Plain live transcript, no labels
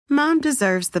Mom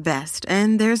deserves the best,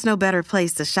 and there's no better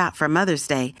place to shop for Mother's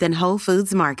Day than Whole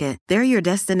Foods Market. They're your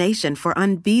destination for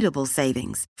unbeatable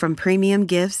savings, from premium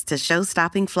gifts to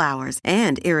show-stopping flowers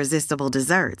and irresistible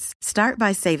desserts. Start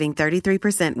by saving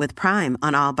 33% with Prime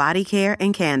on all body care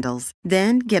and candles.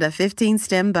 Then get a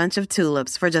 15-stem bunch of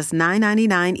tulips for just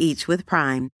 $9.99 each with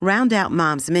Prime. Round out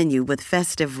Mom's menu with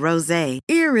festive rosé,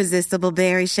 irresistible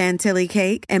berry chantilly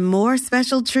cake, and more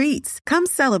special treats. Come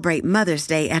celebrate Mother's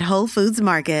Day at Whole Foods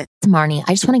Market. Marnie,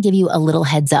 I just want to give you a little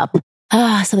heads up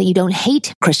so that you don't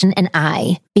hate Christian and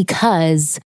I,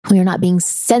 because we are not being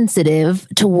sensitive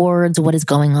towards what is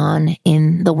going on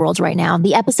in the world right now.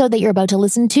 The episode that you're about to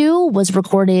listen to was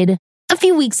recorded a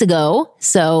few weeks ago.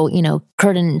 So,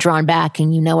 curtain drawn back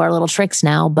and our little tricks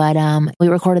now, but we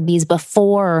recorded these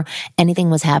before anything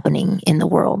was happening in the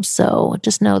world. So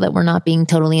just know that we're not being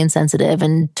totally insensitive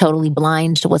and totally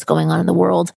blind to what's going on in the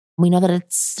world. We know that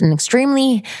it's an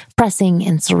extremely pressing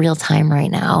and surreal time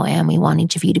right now, and we want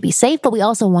each of you to be safe, but we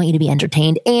also want you to be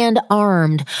entertained and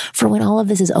armed for when all of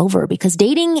this is over, because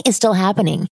dating is still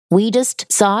happening. We just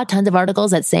saw tons of articles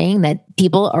that saying that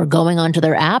people are going onto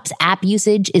their apps. App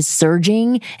usage is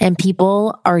surging, and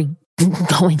people are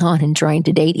going on and trying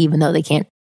to date even though they can't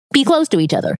be close to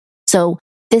each other. So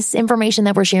this information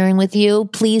that we're sharing with you,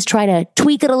 please try to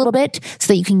tweak it a little bit so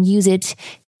that you can use it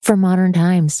for modern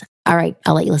times. All right,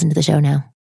 I'll let you listen to the show now.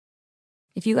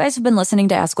 If you guys have been listening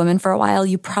to Ask Women for a while,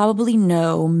 you probably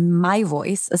know my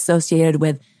voice associated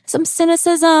with some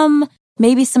cynicism,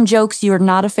 maybe some jokes you're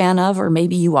not a fan of, or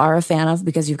maybe you are a fan of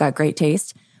because you've got great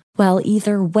taste. Well,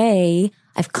 either way,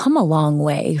 I've come a long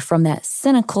way from that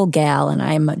cynical gal, and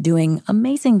I'm doing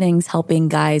amazing things helping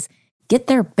guys get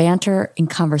their banter and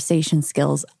conversation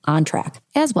skills on track,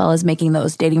 as well as making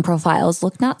those dating profiles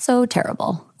look not so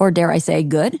terrible. Or dare I say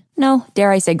good? No, dare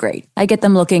I say great. I get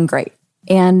them looking great.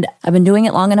 And I've been doing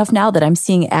it long enough now that I'm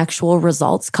seeing actual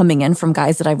results coming in from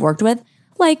guys that I've worked with.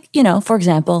 Like, for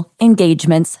example,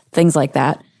 engagements, things like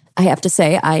that. I have to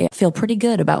say, I feel pretty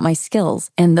good about my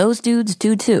skills, and those dudes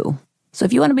do too. So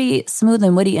if you want to be smooth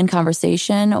and witty in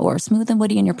conversation or smooth and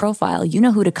witty in your profile, you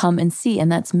know who to come and see,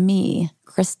 and that's me,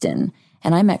 Kristen.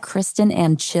 And I'm at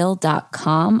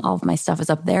KristenandChill.com. All of my stuff is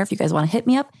up there if you guys want to hit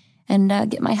me up and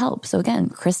get my help. So again,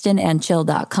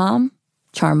 KristenandChill.com.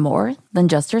 Charm more than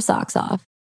just her socks off.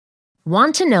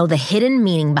 Want to know the hidden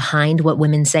meaning behind what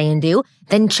women say and do?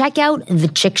 Then check out The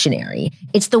Chictionary.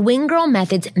 It's the Wing Girl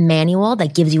Method's manual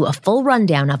that gives you a full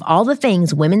rundown of all the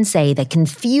things women say that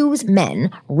confuse men,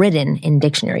 written in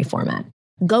dictionary format.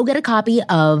 Go get a copy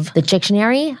of The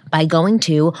Chictionary by going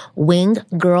to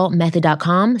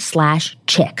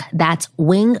winggirlmethod.com/chick. That's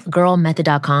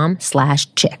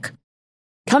winggirlmethod.com/chick.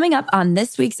 Coming up on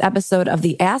this week's episode of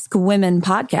the Ask Women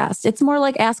podcast, it's more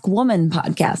like Ask Woman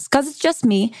podcast because it's just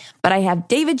me, but I have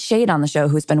David Shade on the show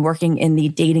who's been working in the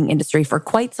dating industry for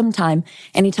quite some time,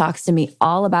 and he talks to me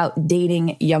all about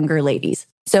dating younger ladies.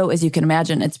 So as you can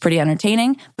imagine, it's pretty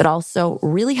entertaining, but also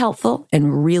really helpful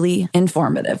and really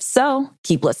informative. So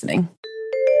keep listening.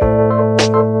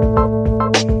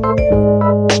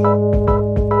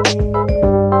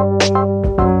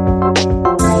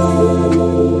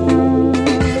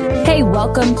 Hey,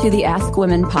 welcome to the Ask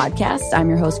Women podcast. I'm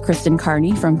your host, Kristen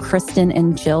Carney from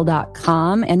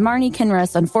KristenandChill.com. And Marnie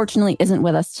Kinross, unfortunately, isn't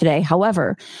with us today.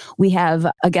 However, we have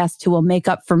a guest who will make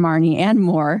up for Marnie and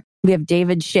more. We have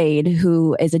David Shade,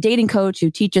 who is a dating coach who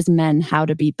teaches men how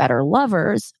to be better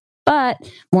lovers. But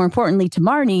more importantly to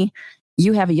Marnie,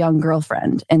 you have a young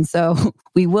girlfriend. And so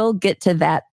we will get to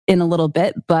that in a little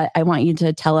bit, but I want you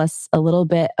to tell us a little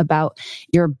bit about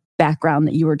your background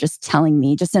that you were just telling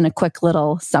me, just in a quick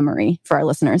little summary for our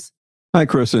listeners. Hi,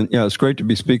 Kristen. Yeah, it's great to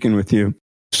be speaking with you.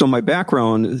 So my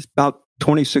background is about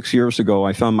 26 years ago,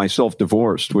 I found myself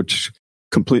divorced, which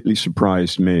completely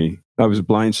surprised me. I was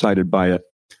blindsided by it.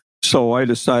 So I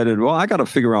decided, well, I got to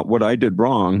figure out what I did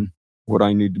wrong, what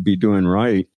I need to be doing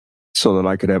right so that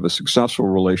I could have a successful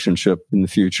relationship in the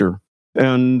future.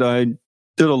 And I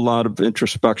did a lot of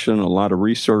introspection, a lot of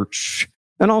research.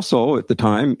 And also at the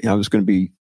time, I was going to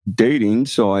be dating.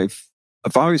 So I've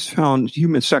always found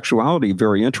human sexuality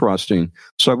very interesting.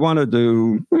 So I wanted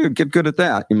to get good at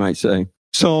that, you might say.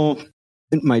 So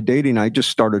in my dating, I just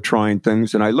started trying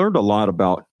things, and I learned a lot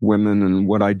about women and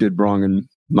what I did wrong in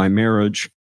my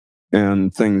marriage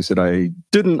and things that I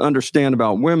didn't understand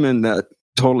about women that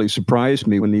totally surprised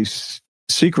me when these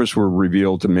secrets were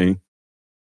revealed to me.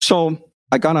 So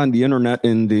I got on the internet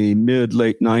in the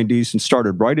late 90s and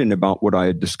started writing about what I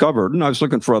had discovered. And I was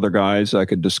looking for other guys I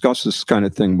could discuss this kind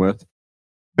of thing with.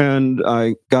 And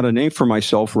I got a name for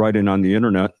myself writing on the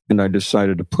internet, and I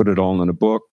decided to put it all in a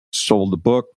book, sold the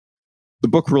book. The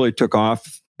book really took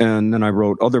off And then I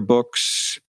wrote other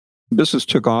books. Business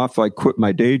took off. I quit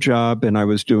my day job and I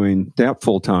was doing that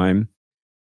full time.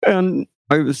 And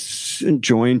I was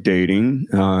enjoying dating.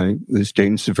 I was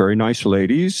dating some very nice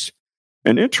ladies.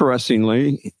 And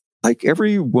interestingly, like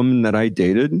every woman that I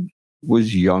dated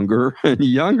was younger and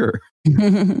younger.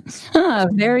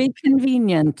 Very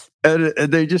convenient. And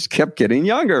they just kept getting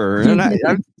younger. And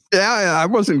I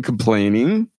wasn't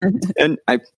complaining. And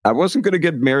I wasn't going to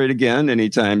get married again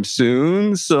anytime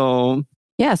soon. So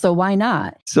why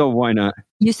not? So why not?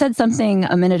 You said something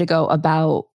a minute ago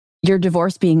about your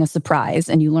divorce being a surprise,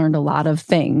 and you learned a lot of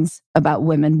things about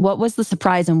women. What was the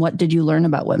surprise, and what did you learn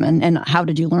about women, and how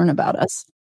did you learn about us?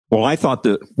 Well, I thought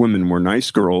that women were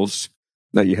nice girls,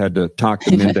 that you had to talk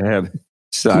them into have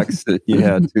sex, that you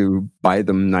had to buy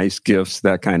them nice gifts,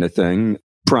 that kind of thing,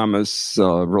 promise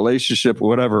a relationship,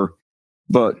 whatever.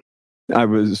 But I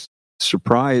was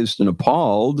surprised and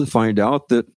appalled to find out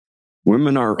that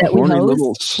women are horny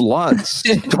little sluts.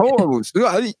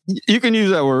 Totally. You can use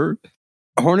that word.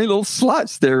 Horny little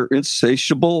sluts. They're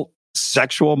insatiable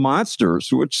sexual monsters,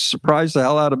 which surprised the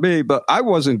hell out of me. But I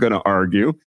wasn't going to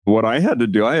argue. What I had to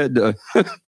do, I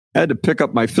had to pick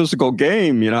up my physical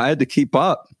game. I had to keep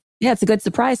up. Yeah, it's a good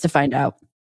surprise to find out.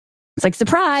 It's like,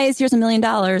 surprise, here's $1 million.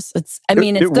 It's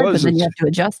good, but then you have to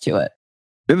adjust to it.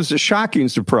 It was a shocking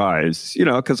surprise,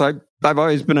 because I've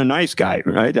always been a nice guy,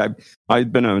 right?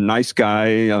 I've been a nice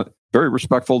guy, very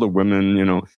respectful to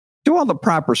women, do all the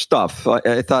proper stuff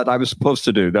I thought I was supposed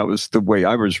to do. That was the way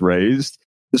I was raised.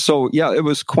 So, yeah, it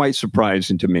was quite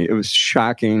surprising to me. It was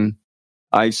shocking.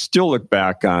 I still look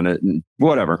back on it and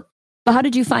whatever. But how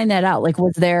did you find that out? Like,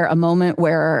 was there a moment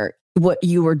where what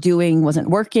you were doing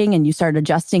wasn't working and you started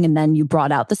adjusting and then you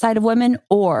brought out the side of women?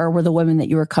 Or were the women that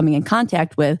you were coming in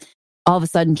contact with all of a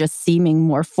sudden just seeming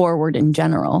more forward in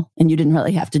general and you didn't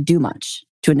really have to do much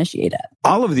to initiate it?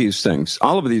 All of these things.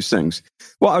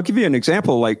 Well, I'll give you an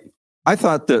example. Like, I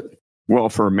thought that, well,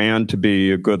 for a man to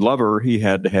be a good lover, he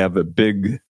had to have a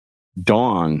big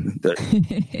dong.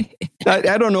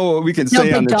 I don't know what we can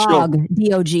say on the dog, show.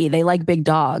 D-O-G. They like big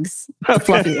dogs. Okay.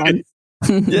 Fluffy ones.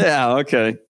 Yeah,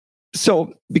 okay.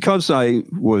 So because I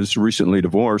was recently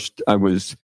divorced, I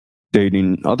was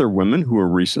dating other women who were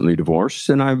recently divorced,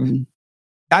 and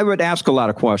I would ask a lot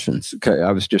of questions. Okay,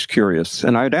 I was just curious,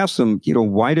 and I'd ask them,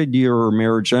 why did your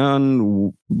marriage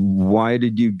end? Why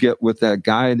did you get with that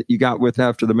guy that you got with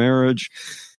after the marriage?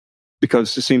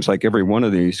 Because it seems like every one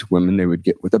of these women, they would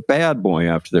get with a bad boy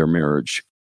after their marriage,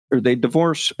 or they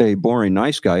divorce a boring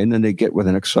nice guy, and then they get with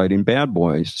an exciting bad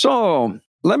boy. So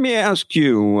let me ask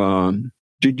you,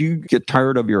 did you get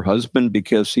tired of your husband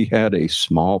because he had a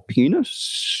small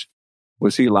penis?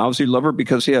 Was he a lousy lover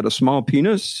because he had a small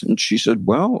penis? And she said,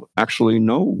 well, actually,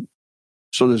 no.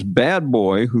 So this bad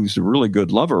boy who's a really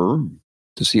good lover,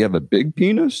 does he have a big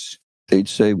penis? They'd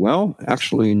say, well,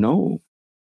 actually, no.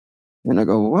 And I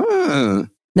go, what?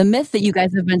 The myth that you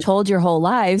guys have been told your whole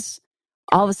lives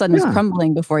all of a sudden is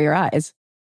crumbling before your eyes.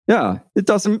 Yeah, it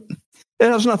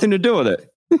has nothing to do with it.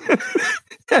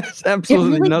 It's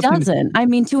absolutely it really nothing. Doesn't. I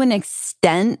mean, to an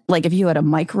extent, like if you had a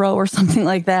micro or something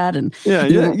like that, and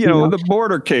the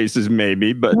border cases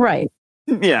maybe, but right,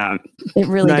 yeah, it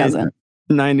really doesn't.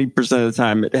 90% of the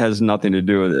time, it has nothing to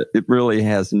do with it. It really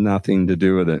has nothing to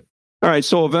do with it. All right,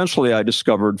 so eventually, I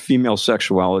discovered female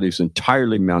sexuality is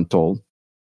entirely mental.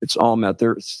 It's all mental.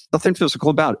 There's nothing physical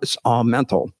about it. It's all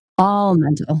mental. All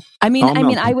mental. I mean,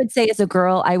 I would say as a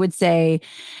girl, I would say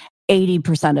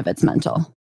 80% of it's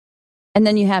mental. And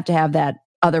then you have to have that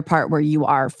other part where you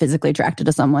are physically attracted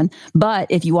to someone. But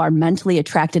if you are mentally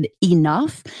attracted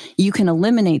enough, you can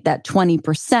eliminate that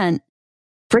 20%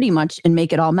 pretty much and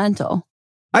make it all mental.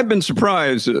 I've been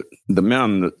surprised at the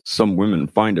men that some women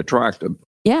find attractive.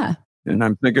 Yeah. And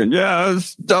I'm thinking, yeah,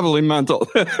 it's doubly mental.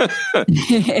 Right,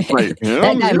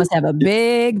 that guy must have a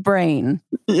big brain.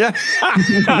 Yeah,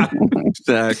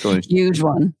 exactly. Huge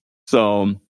one.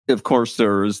 So, of course,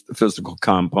 there's the physical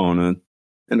component.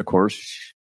 And of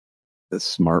course, the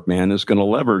smart man is going to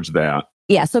leverage that.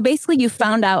 Yeah. So basically, you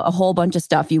found out a whole bunch of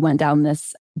stuff. You went down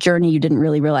this journey you didn't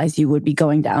really realize you would be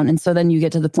going down. And so then you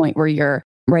get to the point where you're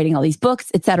writing all these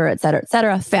books, et cetera, et cetera, et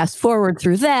cetera. Fast forward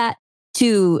through that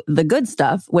to the good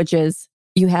stuff, which is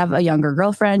you have a younger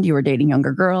girlfriend, you were dating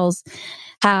younger girls.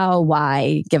 How,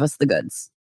 why? Give us the goods.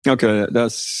 Okay.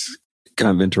 That's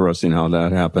kind of interesting how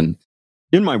that happened.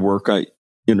 In my work, I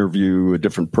interview a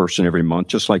different person every month,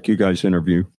 just like you guys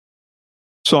interview.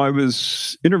 So I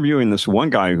was interviewing this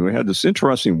one guy who had this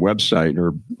interesting website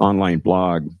or online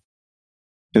blog.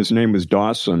 His name was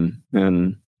Dawson,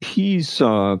 and he's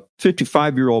a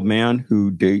 55-year-old man who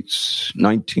dates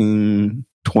 19,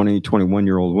 20,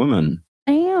 21-year-old women.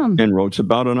 Damn. Awesome. and wrote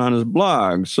about it on his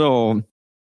blog. So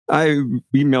I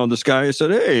emailed this guy. I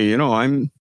said, hey,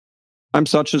 I'm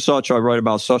such and such. I write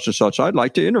about such and such. I'd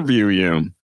like to interview you.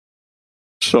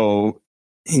 So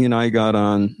he and I got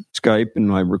on Skype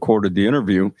and I recorded the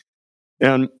interview.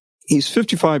 And he's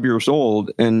 55 years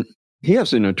old and he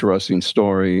has an interesting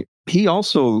story. He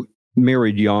also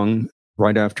married young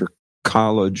right after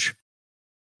college,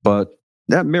 but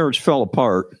that marriage fell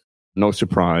apart. No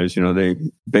surprise. They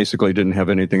basically didn't have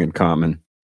anything in common.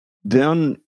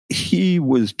 Then he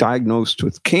was diagnosed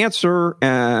with cancer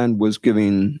and was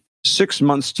given 6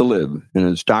 months to live. And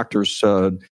his doctors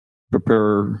said,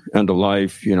 prepare end of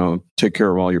life, take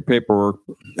care of all your paperwork,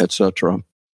 etc.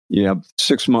 You have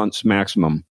 6 months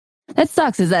maximum. That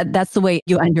sucks. That's the way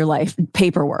you end your life,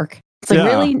 paperwork. It's like,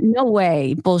 really? No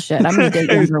way. Bullshit. I'm going to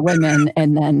date younger women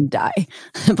and then die.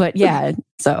 But yeah,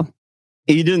 so.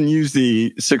 He didn't use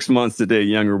the 6 months to date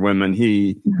younger women.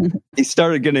 He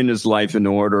started getting his life in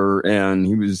order and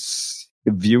he was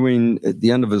viewing at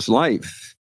the end of his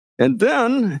life. And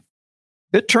then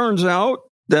it turns out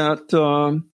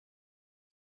that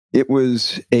it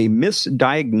was a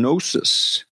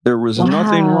misdiagnosis. There was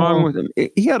nothing wrong with him.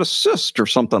 He had a cyst or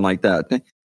something like that.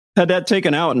 Had that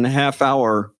taken out in a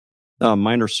half-hour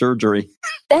minor surgery.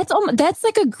 That's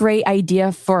like a great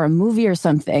idea for a movie or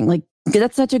something. Like,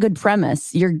 that's such a good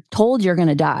premise. You're told you're going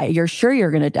to die. You're sure you're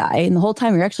going to die. And the whole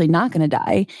time you're actually not going to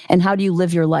die. And how do you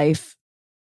live your life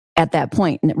at that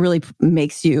point? And it really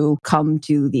makes you come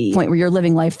to the point where you're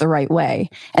living life the right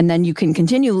way. And then you can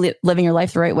continue living your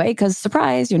life the right way because,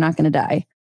 surprise, you're not going to die.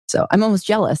 So I'm almost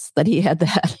jealous that he had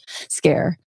that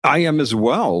scare. I am as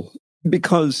well,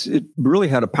 because it really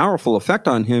had a powerful effect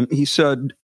on him. He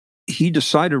said he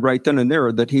decided right then and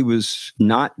there that he was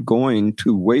not going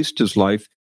to waste his life.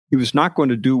 He was not going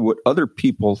to do what other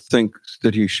people think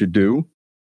that he should do.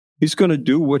 He's going to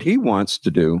do what he wants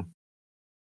to do.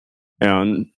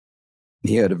 And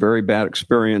he had a very bad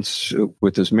experience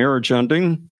with his marriage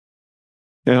ending.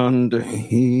 And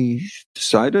he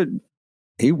decided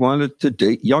he wanted to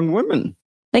date young women.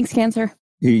 Thanks, cancer.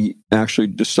 He actually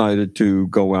decided to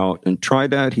go out and try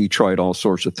that. He tried all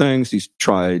sorts of things. He's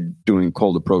tried doing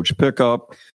cold approach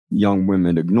pickup. Young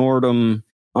women ignored him,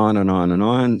 on and on and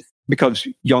on. Because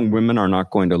young women are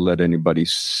not going to let anybody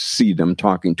see them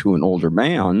talking to an older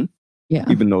man,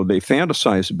 even though they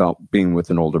fantasize about being with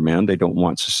an older man. They don't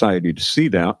want society to see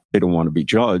that. They don't want to be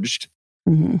judged.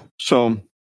 Mm-hmm. So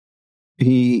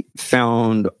he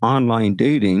found online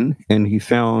dating, and he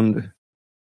found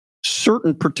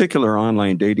certain particular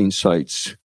online dating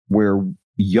sites where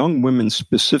young women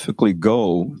specifically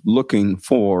go looking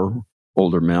for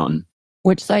older men.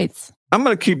 Which sites? I'm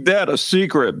going to keep that a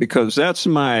secret because that's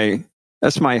my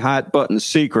hot button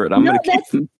secret.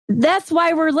 That's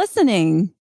why we're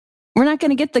listening. We're not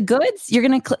going to get the goods. You're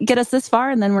going to get us this far,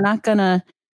 and then we're not going to,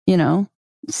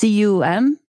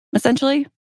 CUM essentially.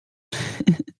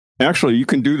 Actually, you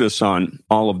can do this on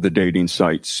all of the dating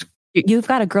sites. You've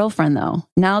got a girlfriend though.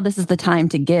 Now this is the time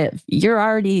to give. You're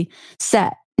already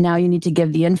set. Now you need to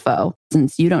give the info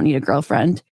since you don't need a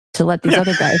girlfriend. To let these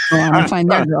other guys go on and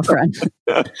find their girlfriend.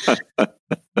 I'm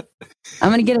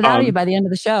going to get it out of you by the end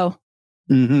of the show.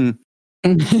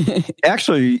 Mm-hmm.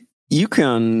 Actually, you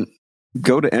can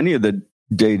go to any of the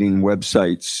dating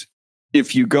websites.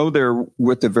 If you go there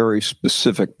with a very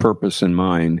specific purpose in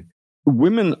mind,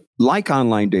 women like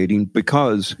online dating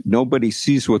because nobody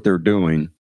sees what they're doing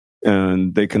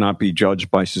and they cannot be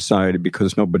judged by society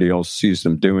because nobody else sees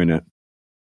them doing it.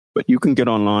 But you can get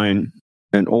online.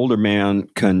 An older man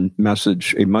can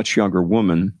message a much younger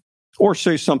woman or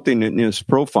say something in his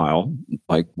profile,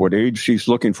 like what age she's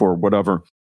looking for, whatever.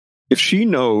 If she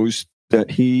knows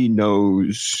that he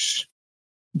knows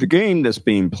the game that's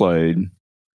being played,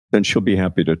 then she'll be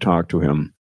happy to talk to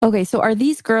him. Okay, so are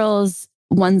these girls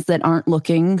ones that aren't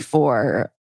looking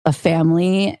for a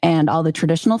family and all the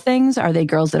traditional things? Are they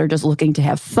girls that are just looking to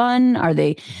have fun? Are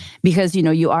they, because,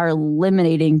 you are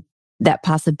eliminating that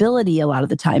possibility a lot of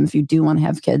the time if you do want to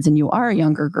have kids and you are a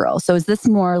younger girl. So is this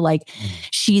more like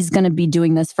she's going to be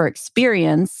doing this for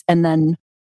experience, and then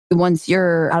once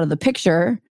you're out of the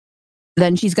picture,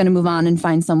 then she's going to move on and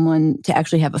find someone to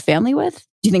actually have a family with?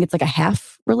 Do you think it's like a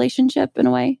half relationship in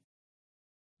a way?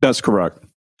 That's correct.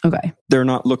 Okay. They're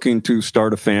not looking to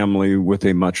start a family with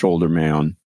a much older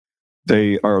man.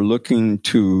 They are looking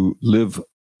to live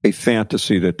a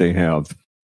fantasy that they have.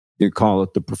 You call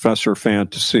it the professor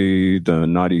fantasy, the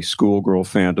naughty schoolgirl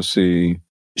fantasy.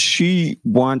 She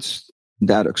wants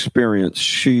that experience.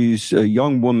 She's a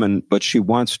young woman, but she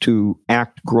wants to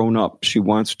act grown up. She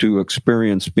wants to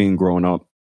experience being grown up.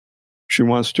 She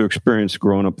wants to experience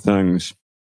grown up things.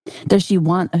 Does she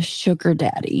want a sugar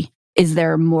daddy? Is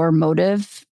there more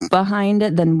motive behind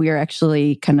it than we're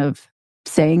actually kind of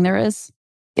saying there is?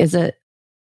 Is it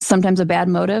sometimes a bad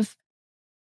motive?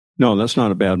 No, that's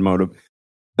not a bad motive.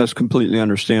 That's completely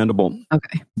understandable.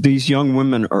 Okay. These young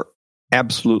women are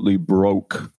absolutely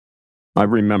broke. I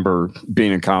remember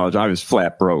being in college, I was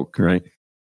flat broke, right?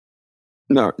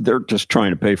 No, they're just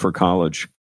trying to pay for college.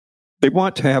 They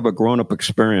want to have a grown-up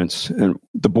experience. And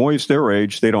the boys their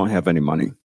age, they don't have any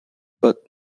money. But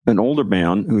an older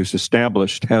man who's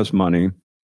established has money,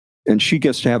 and she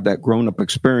gets to have that grown-up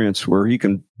experience where he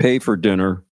can pay for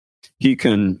dinner. He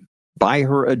can buy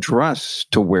her a dress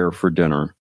to wear for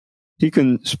dinner. He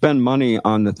can spend money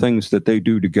on the things that they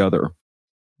do together.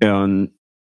 And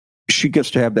she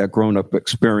gets to have that grown-up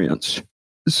experience.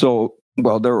 So,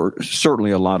 well, there are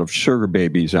certainly a lot of sugar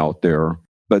babies out there,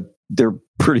 but they're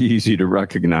pretty easy to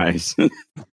recognize.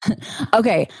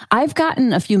 Okay. I've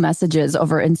gotten a few messages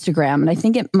over Instagram, and I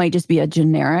think it might just be a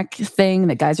generic thing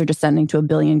that guys are just sending to a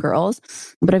billion girls.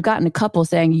 But I've gotten a couple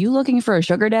saying, "You looking for a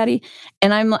sugar daddy?"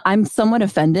 And I'm somewhat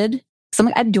offended.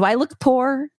 Do I look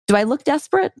poor? Do I look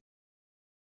desperate?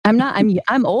 I'm not.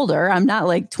 I'm older. I'm not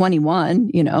like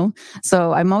 21,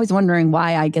 So I'm always wondering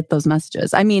why I get those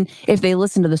messages. I mean, if they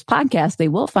listen to this podcast, they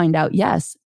will find out,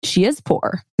 yes, she is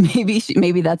poor.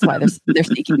 Maybe that's why they're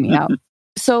seeking me out.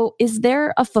 So is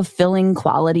there a fulfilling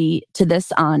quality to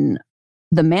this on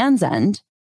the man's end?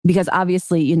 Because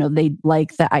obviously, they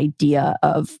like the idea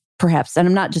of perhaps, and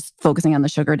I'm not just focusing on the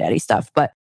sugar daddy stuff,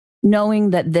 but knowing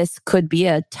that this could be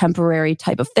a temporary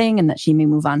type of thing and that she may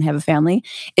move on and have a family.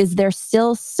 Is there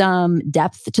still some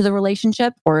depth to the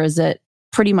relationship, or is it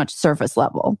pretty much surface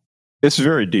level? It's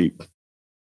very deep.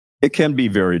 It can be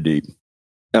very deep.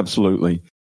 Absolutely.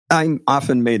 I'm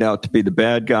often made out to be the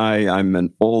bad guy. I'm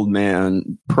an old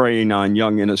man preying on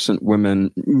young, innocent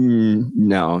women.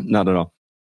 No, not at all.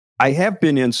 I have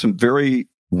been in some very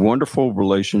wonderful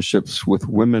relationships with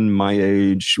women my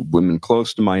age, women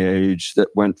close to my age that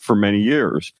went for many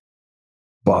years.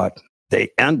 But they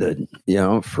ended,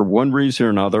 for one reason or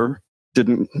another,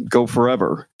 didn't go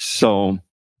forever. So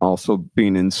also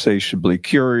being insatiably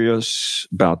curious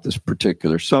about this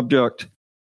particular subject,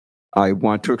 I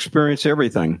want to experience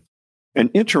everything.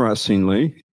 And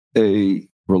interestingly, a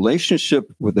relationship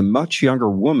with a much younger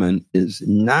woman is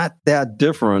not that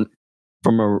different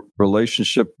from a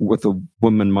relationship with a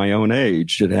woman my own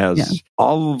age. It has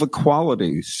all of the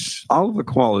qualities. All of the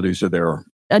qualities are there.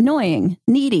 Annoying,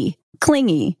 needy,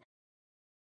 clingy.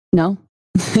 No?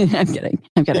 I'm kidding.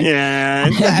 Yeah.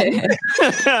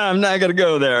 I'm not going to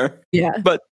go there. Yeah.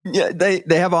 But yeah, they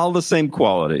have all the same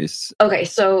qualities. Okay,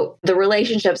 so the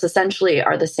relationships essentially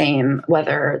are the same,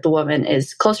 whether the woman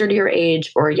is closer to your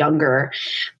age or younger.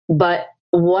 But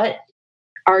what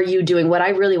are you doing? What I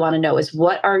really want to know is,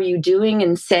 what are you doing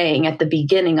and saying at the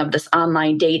beginning of this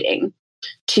online dating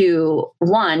to,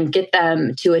 one, get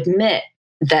them to admit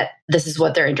that this is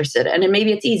what they're interested in? And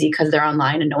maybe it's easy because they're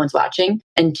online and no one's watching.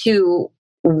 And two,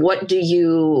 what do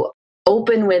you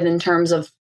open with in terms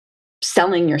of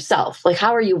selling yourself? Like,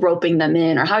 how are you roping them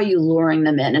in, or how are you luring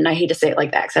them in? And I hate to say it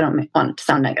like that because I don't want it to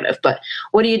sound negative, but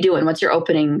what are you doing? What's your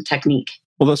opening technique?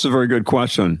 Well, that's a very good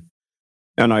question.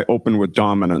 And I open with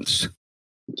dominance.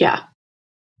 Yeah.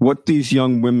 What these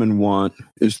young women want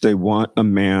is they want a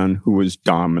man who is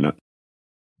dominant.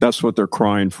 That's what they're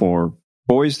crying for.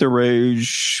 Boys their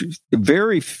age,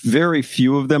 very, very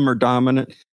few of them are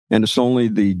dominant. And it's only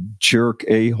the jerk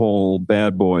a-hole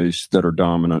bad boys that are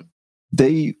dominant.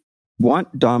 They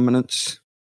want dominance,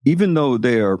 even though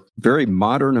they are very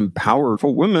modern and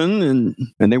powerful women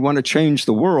and they want to change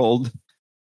the world.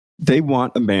 They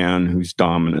want a man who's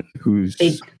dominant, who's...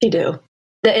 They do.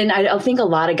 And I think a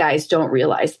lot of guys don't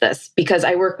realize this, because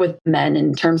I work with men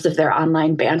in terms of their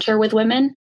online banter with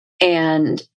women.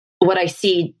 And what I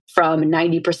see from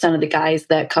 90% of the guys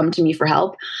that come to me for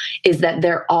help is that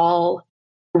they're all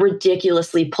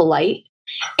ridiculously polite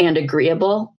and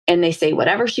agreeable. And they say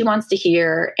whatever she wants to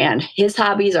hear, and his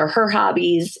hobbies are her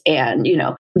hobbies. And,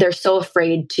 they're so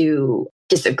afraid to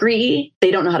disagree.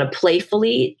 They don't know how to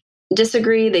playfully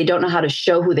disagree. They don't know how to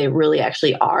show who they really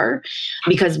actually are,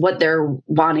 because what they're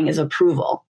wanting is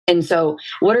approval. And so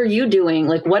what are you doing?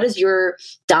 Like, what does your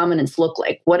dominance look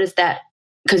like? What is that?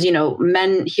 Because,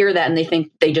 men hear that and they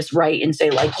think they just write and say,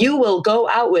 like, you will go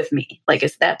out with me. Like,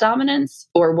 is that dominance?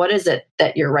 Or what is it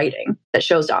that you're writing that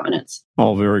shows dominance?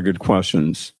 All very good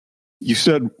questions. You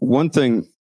said one thing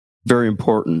very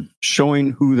important,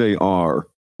 showing who they are.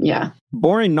 Yeah.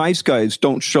 Boring nice guys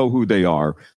don't show who they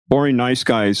are. Boring nice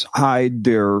guys hide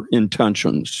their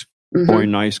intentions. Mm-hmm.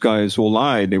 Boring nice guys will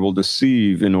lie. They will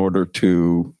deceive in order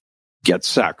to get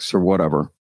sex or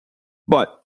whatever.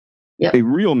 But Yep. A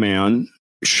real man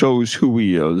shows who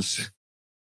he is.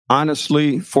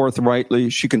 Honestly, forthrightly,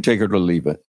 she can take it or leave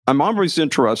it. I'm always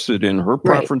interested in her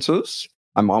preferences.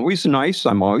 Right. I'm always nice.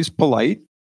 I'm always polite.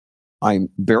 I'm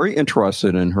very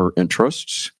interested in her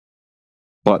interests.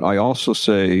 But I also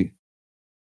say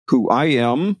who I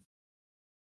am,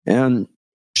 and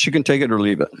she can take it or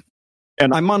leave it.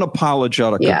 And I'm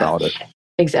unapologetic about it.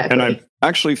 Exactly. And I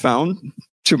actually found,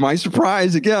 to my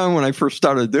surprise, again, when I first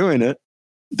started doing it,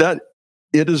 that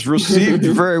it is received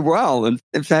very well. And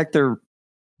in fact, they're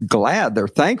glad, they're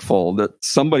thankful that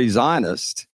somebody's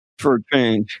honest for a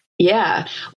change. Yeah.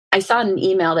 I saw an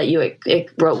email that you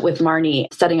wrote with Marnie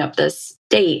setting up this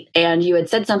date, and you had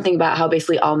said something about how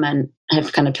basically all men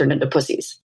have kind of turned into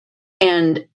pussies.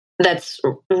 And that's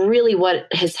really what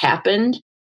has happened.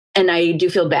 And I do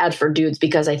feel bad for dudes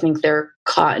because I think they're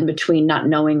caught in between not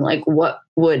knowing like what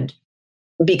would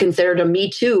be considered a Me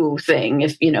Too thing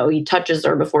if, he touches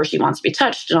her before she wants to be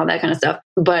touched and all that kind of stuff.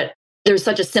 But there's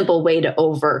such a simple way to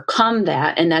overcome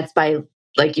that. And that's by,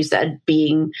 like you said,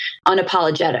 being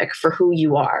unapologetic for who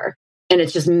you are. And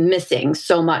it's just missing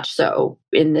so much so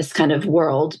in this kind of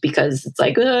world because it's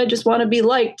like, I just want to be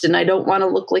liked and I don't want to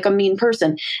look like a mean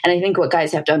person. And I think what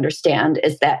guys have to understand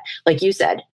is that, like you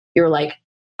said, you're like,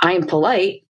 I am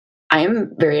polite. I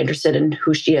am very interested in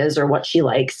who she is or what she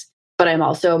likes, but I'm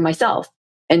also myself.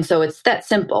 And so it's that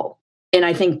simple. And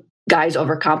I think guys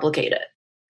overcomplicate it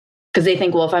because they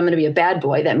think, well, if I'm going to be a bad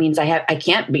boy, that means I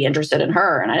can't be interested in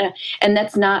her. And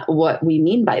that's not what we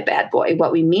mean by bad boy.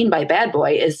 What we mean by bad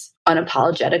boy is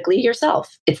unapologetically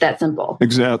yourself. It's that simple.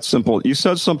 Exactly. Simple. You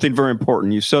said something very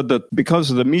important. You said that because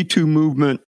of the Me Too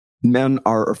movement, men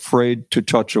are afraid to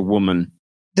touch a woman.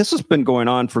 This has been going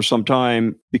on for some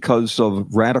time because of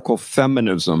radical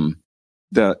feminism,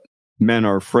 that men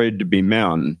are afraid to be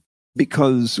men.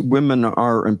 Because women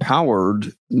are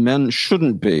empowered, men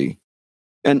shouldn't be.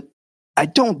 And I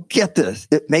don't get this.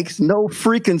 It makes no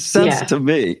freaking sense to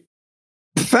me.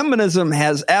 Feminism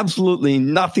has absolutely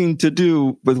nothing to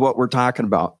do with what we're talking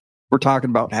about. We're talking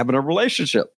about having a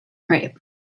relationship. Right.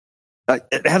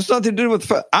 It has nothing to do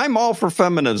with... I'm all for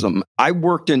feminism. I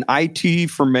worked in IT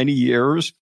for many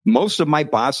years. Most of my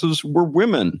bosses were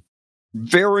women.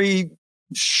 Very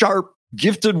sharp,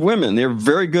 gifted women. They're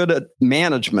very good at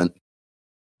management.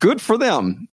 Good for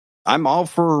them. I'm all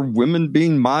for women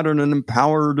being modern and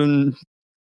empowered and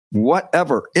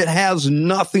whatever. It has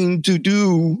nothing to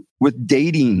do with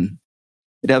dating.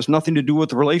 It has nothing to do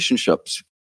with relationships.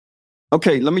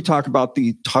 Okay, let me talk about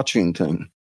the touching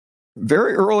thing.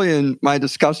 Very early in my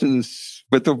discussions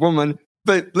with a woman,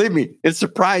 but believe me, it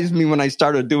surprised me when I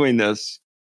started doing this.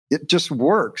 It just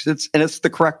works. It's the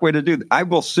correct way to do it. I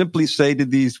will simply say to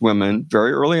these women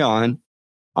very early on,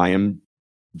 I am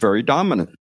very dominant.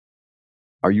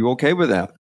 Are you okay with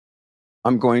that?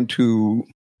 I'm going to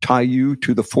tie you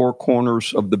to the four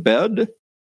corners of the bed,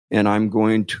 and I'm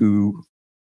going to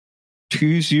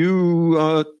tease you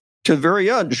to the very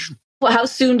edge. Well, how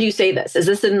soon do you say this? Is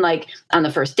this in like on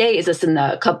the first day? Is this in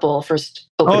the couple first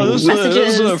opening messages?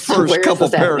 This is the first couple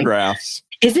paragraphs.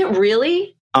 Is it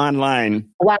really? Online.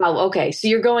 Wow. Okay. So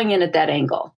you're going in at that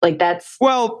angle. Like that's...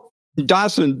 Well,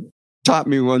 Dawson taught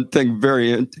me one thing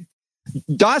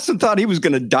Dawson thought he was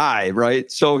going to die, right?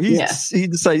 So he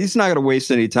decided he's not going to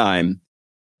waste any time.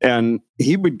 And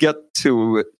he would get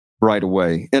to it right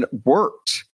away. And it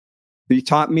worked. He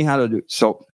taught me how to do it.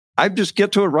 So I just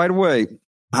get to it right away.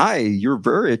 Hi, you're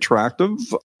very attractive.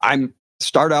 I'm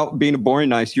start out being a boy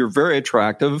nice. You're very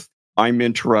attractive. I'm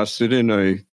interested in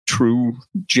a true,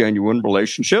 genuine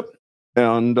relationship.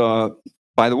 And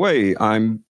by the way,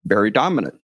 I'm very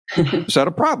dominant. Is that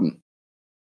a problem?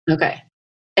 Okay.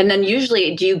 And then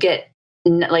usually do you get,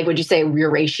 like, would you say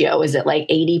your ratio, is it like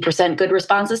 80% good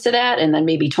responses to that? And then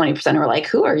maybe 20% are like,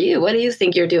 who are you? What do you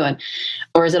think you're doing?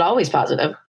 Or is it always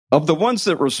positive? Of the ones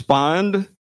that respond,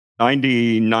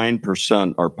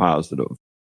 99% are positive.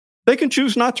 They can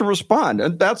choose not to respond,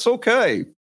 and that's okay.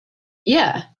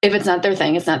 Yeah. If it's not their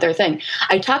thing, it's not their thing.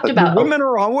 I talked about... Women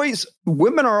are always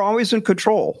in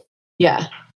control. Yeah.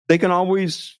 They can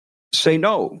always say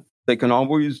no. They can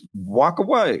always walk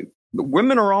away.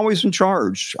 Women are always in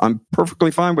charge. I'm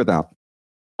perfectly fine with that.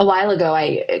 A while ago,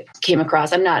 I came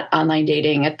across, I'm not online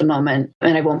dating at the moment,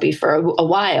 and I won't be for a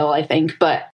while, I think,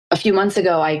 but a few months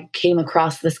ago, I came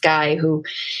across this guy who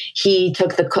he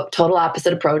took the total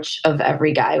opposite approach of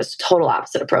every guy. It was a total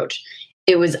opposite approach.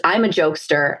 It was, I'm a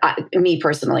jokester, me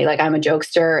personally, like I'm a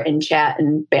jokester and chat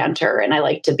and banter, and I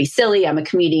like to be silly. I'm a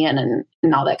comedian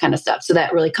and all that kind of stuff. So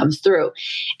that really comes through.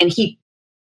 And he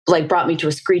like brought me to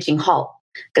a screeching halt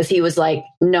because he was like,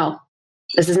 no,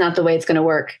 this is not the way it's going to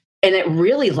work. And it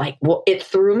really it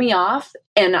threw me off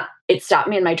and it stopped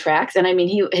me in my tracks. And I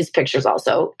mean, his pictures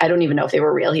also, I don't even know if they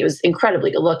were real. He was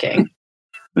incredibly good looking,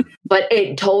 but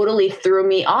it totally threw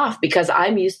me off because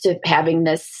I'm used to having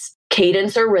this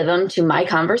cadence or rhythm to my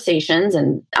conversations.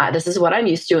 And this is what I'm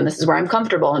used to. And this is where I'm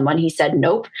comfortable. And when he said,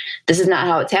 nope, this is not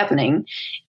how it's happening.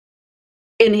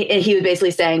 And he was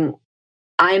basically saying,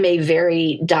 I'm a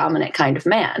very dominant kind of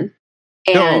man.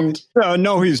 And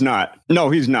no, he's not. No,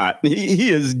 he's not.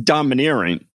 He is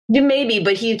domineering. Maybe,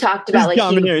 but he talked about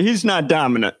he's not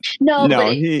dominant. No,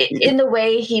 but in the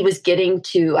way he was getting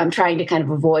to, I'm trying to kind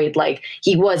of avoid,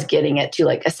 he was getting it to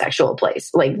a sexual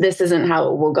place. This isn't how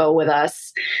it will go with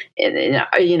us. And,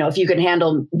 if you can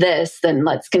handle this, then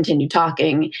let's continue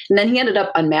talking. And then he ended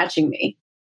up unmatching me.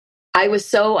 I was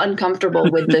so uncomfortable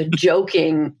with the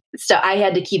joking stuff. I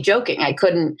had to keep joking. I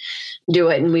couldn't do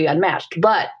it, and we unmatched.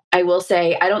 But I will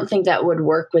say, I don't think that would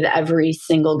work with every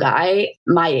single guy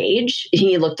my age.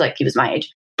 He looked like he was my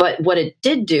age. But what it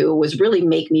did do was really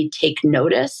make me take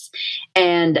notice.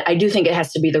 And I do think it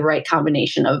has to be the right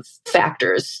combination of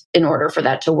factors in order for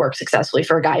that to work successfully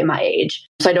for a guy my age.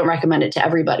 So I don't recommend it to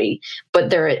everybody.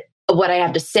 But what I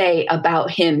have to say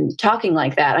about him talking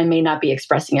like that, I may not be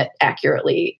expressing it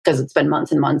accurately because it's been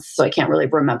months and months, so I can't really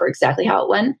remember exactly how it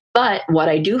went. But what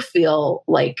I do feel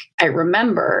like I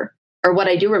remember, or what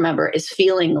I do remember, is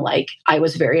feeling like I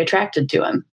was very attracted to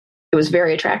him. It was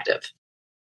very attractive.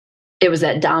 It was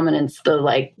that dominance,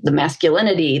 the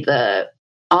masculinity,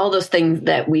 all those things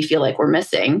that we feel like we're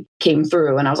missing came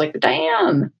through. And I was like,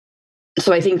 damn.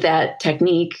 So I think that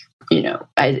technique,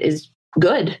 is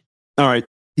good. All right.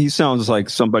 He sounds like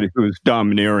somebody who is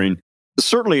domineering.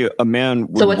 Certainly a man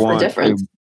would So what's the difference?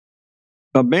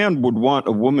 A man would want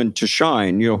a woman to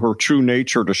shine, her true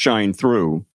nature to shine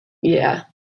through. Yeah,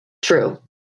 true.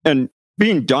 And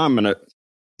being dominant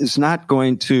is not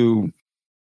going to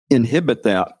inhibit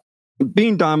that.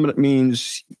 Being dominant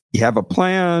means you have a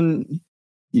plan,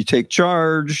 you take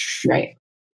charge, right?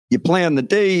 You plan the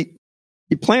date,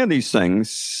 you plan these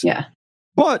things. Yeah.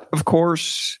 But of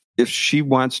course, if she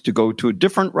wants to go to a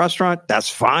different restaurant, that's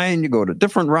fine. You go to a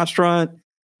different restaurant.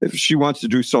 If she wants to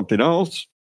do something else,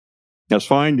 that's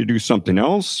fine. You do something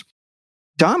else.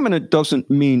 Dominant doesn't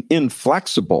mean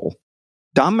inflexible.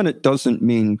 Dominant doesn't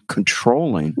mean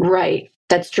controlling. Right.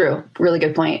 That's true. Really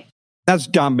good point. That's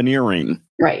domineering.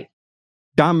 Right.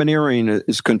 Domineering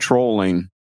is controlling.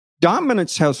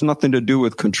 Dominance has nothing to do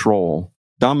with control.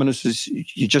 Dominance is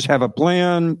you just have a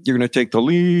plan. You're going to take the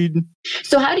lead.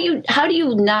 So how do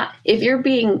you not, if you're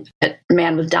being a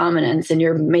man with dominance and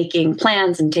you're making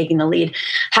plans and taking the lead,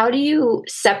 how do you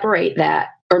separate that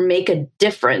or make a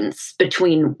difference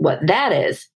between what that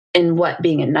is and what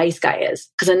being a nice guy is?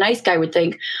 Because a nice guy would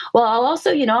think, well, I'll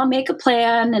also, I'll make a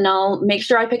plan and I'll make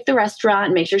sure I pick the restaurant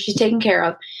and make sure she's taken care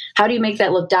of. How do you make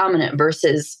that look dominant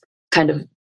versus kind of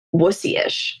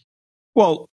wussy-ish?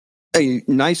 Well, a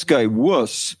nice guy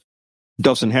wuss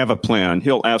doesn't have a plan.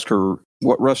 He'll ask her,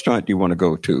 what restaurant do you want to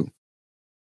go to?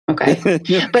 Okay.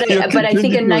 But I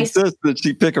think a nice... that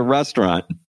she pick a restaurant.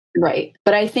 Right.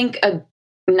 But I think a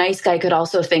nice guy could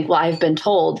also think, well, I've been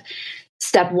told,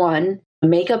 step 1,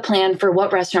 make a plan for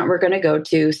what restaurant we're going to go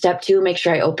to. Step 2, make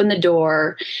sure I open the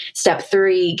door. Step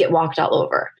 3, get walked all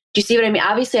over. Do you see what I mean?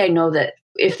 Obviously, I know that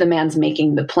if the man's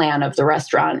making the plan of the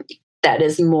restaurant, that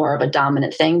is more of a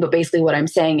dominant thing. But basically what I'm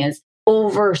saying is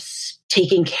over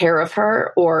taking care of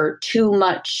her or too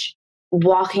much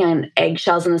walking on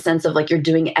eggshells in the sense of you're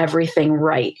doing everything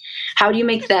right. How do you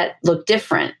make that look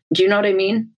different? Do you know what I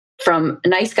mean? From a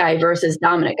nice guy versus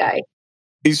dominant guy.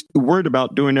 He's worried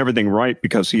about doing everything right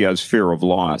because he has fear of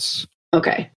loss.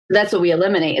 Okay. That's what we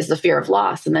eliminate is the fear of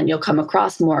loss. And then you'll come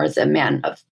across more as a man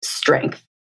of strength.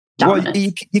 Dominance.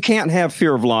 Well, you can't have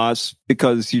fear of loss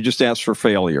because you just ask for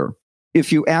failure.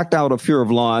 If you act out of fear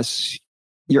of loss,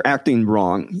 you're acting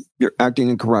wrong. You're acting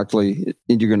incorrectly,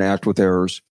 and you're going to act with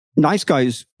errors. Nice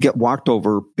guys get walked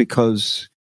over because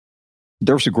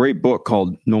there's a great book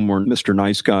called No More Mr.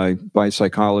 Nice Guy by a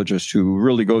psychologist who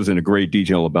really goes into great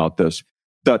detail about this.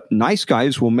 That nice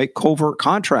guys will make covert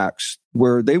contracts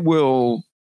where they will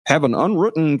have an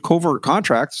unwritten covert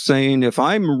contract saying, if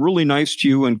I'm really nice to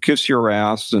you and kiss your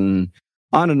ass and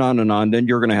on and on and on, then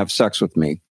you're going to have sex with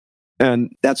me.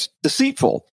 And that's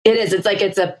deceitful. It is.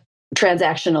 It's a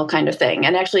transactional kind of thing.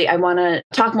 And actually, I want to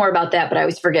talk more about that, but I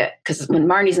always forget because when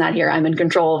Marnie's not here, I'm in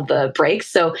control of the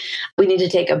breaks. So we need to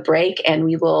take a break and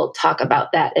we will talk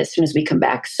about that as soon as we come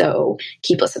back. So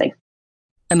keep listening.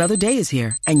 Another day is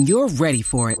here and you're ready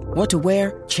for it. What to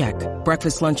wear? Check.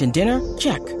 Breakfast, lunch, and dinner?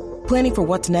 Check. Planning for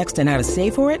what's next and how to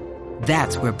save for it?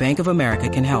 That's where Bank of America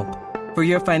can help. For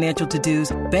your financial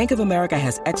to-dos, Bank of America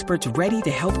has experts ready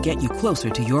to help get you closer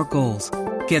to your goals.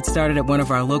 Get started at one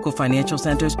of our local financial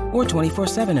centers or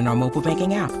 24/7 in our mobile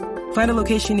banking app. Find a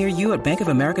location near you at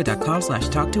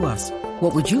bankofamerica.com/talktous.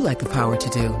 What would you like the power to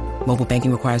do? Mobile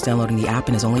banking requires downloading the app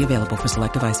and is only available for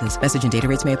select devices. Message and data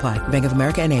rates may apply. Bank of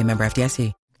America N.A., member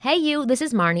FDIC. Hey you, this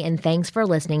is Marnie, and thanks for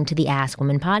listening to the Ask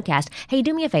Women podcast. Hey,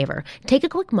 do me a favor. Take a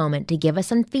quick moment to give us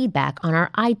some feedback on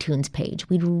our iTunes page.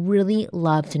 We'd really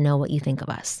love to know what you think of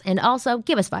us. And also,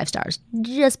 give us 5 stars,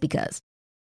 just because.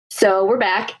 So we're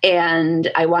back,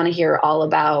 and I want to hear all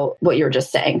about what you were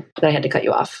just saying that I had to cut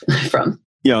you off from.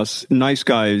 Yes, nice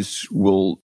guys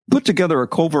will put together a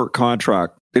covert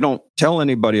contract. They don't tell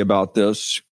anybody about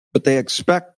this, but they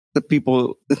expect the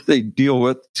people that they deal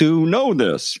with to know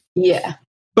this. Yeah.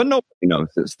 But nobody knows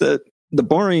this. The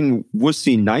boring,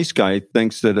 wussy, nice guy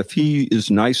thinks that if he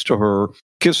is nice to her,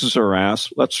 kisses her ass,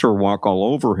 lets her walk all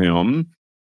over him,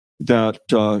 that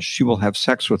she will have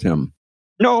sex with him.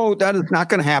 No, that is not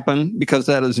going to happen because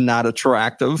that is not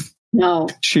attractive. No.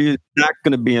 She is not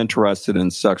going to be interested in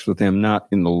sex with him, not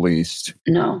in the least.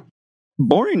 No.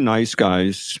 Boring, nice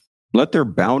guys let their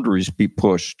boundaries be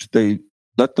pushed. They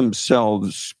let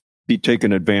themselves be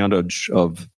taken advantage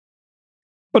of.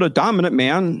 But a dominant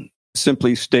man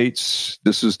simply states,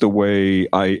 this is the way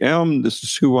I am. This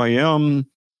is who I am.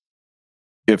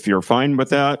 If you're fine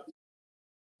with that,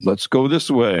 let's go this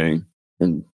way.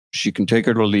 And she can take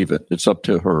it or leave it. It's up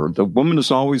to her. The woman is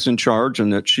always in charge,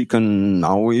 and that she can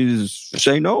always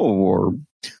say no or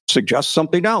suggest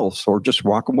something else or just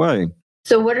walk away.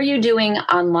 So what are you doing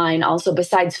online also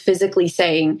besides physically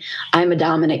saying, I'm a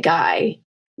dominant guy?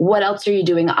 What else are you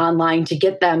doing online to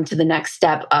get them to the next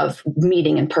step of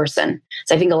meeting in person?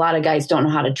 So I think a lot of guys don't know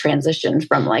how to transition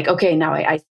from like, okay, now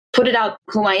I put it out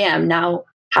who I am. Now,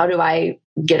 how do I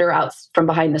get her out from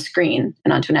behind the screen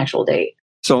and onto an actual date?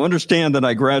 So understand that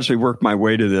I gradually worked my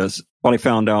way to this. When I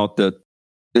found out that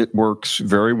it works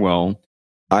very well,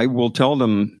 I will tell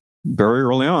them very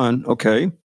early on,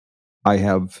 okay, I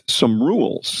have some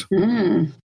rules.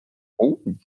 Mm. Oh,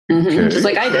 okay. Just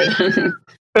like I did.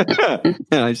 And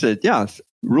I said, yes,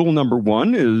 rule number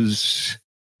 1 is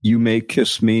you may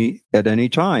kiss me at any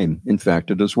time. In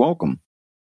fact, it is welcome.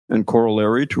 And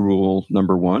corollary to rule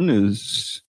number 1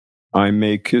 is I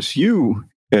may kiss you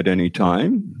at any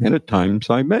time, and at times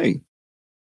I may.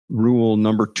 Rule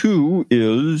number 2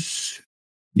 is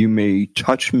you may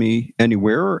touch me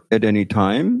anywhere at any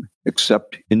time,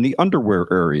 except in the underwear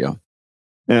area.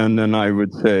 And then I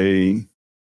would say,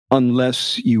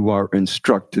 unless you are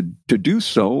instructed to do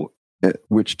so, at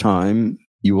which time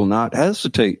you will not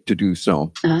hesitate to do so.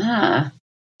 Ah,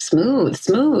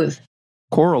 smooth.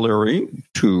 Corollary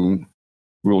to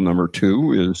rule number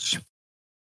 2 is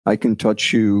I can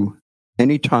touch you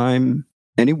anytime,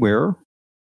 anywhere,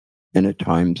 and at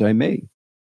times I may.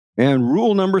 And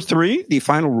rule number 3, the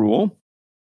final rule,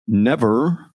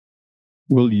 never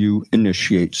will you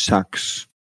initiate sex.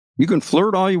 You can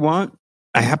flirt all you want.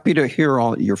 I'm happy to hear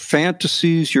all your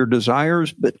fantasies, your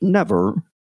desires, but never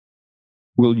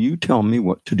will you tell me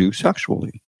what to do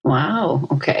sexually. Wow.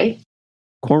 Okay.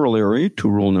 Corollary to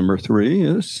rule number 3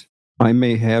 is I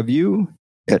may have you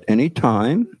at any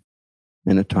time,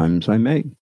 and at times I may.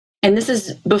 And this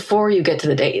is before you get to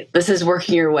the date. This is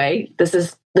working your way. This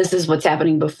is what's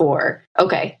happening before.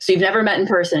 Okay. So you've never met in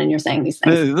person and you're saying these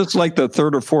things. That's like the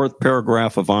 3rd or 4th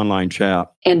paragraph of online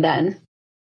chat. And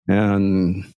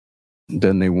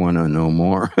then they want to know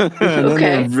more. Okay.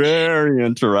 They're very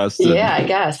interested. Yeah, I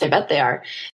guess. I bet they are.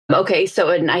 Okay. So,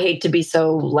 and I hate to be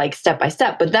so like step by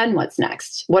step, but then what's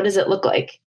next? What does it look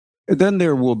like? Then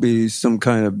there will be some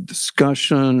kind of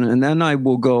discussion. And then I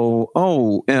will go,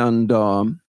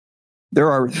 there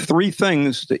are 3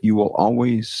 things that you will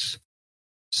always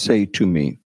say to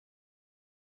me.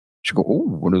 She go,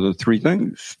 what are the 3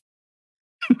 things?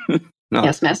 No.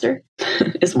 Yes, master.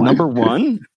 Is one. Number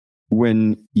 1,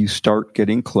 when you start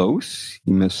getting close,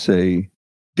 you must say,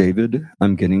 David,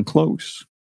 I'm getting close.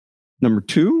 Number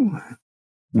 2,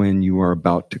 when you are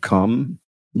about to come,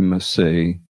 you must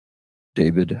say,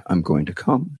 David, I'm going to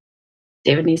come.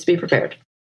 David needs to be prepared.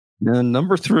 And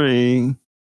number 3,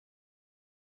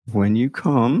 when you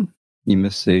come, you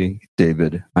must say,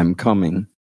 David, I'm coming.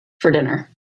 For dinner.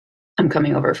 I'm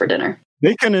coming over for dinner.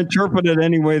 They can interpret it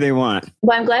any way they want.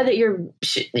 Well, I'm glad that you're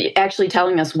actually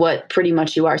telling us what pretty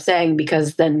much you are saying,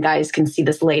 because then guys can see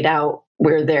this laid out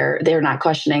where they're not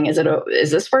questioning, is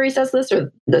this where he says this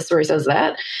or this where he says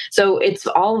that? So it's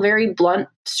all very blunt,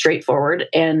 straightforward,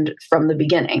 and from the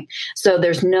beginning. So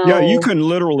there's no... Yeah, you can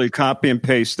literally copy and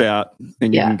paste that,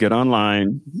 and you can get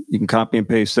online. You can copy and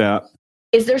paste that.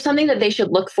 Is there something that they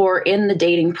should look for in the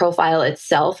dating profile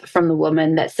itself from the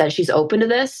woman that says she's open to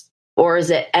this? Or is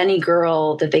it any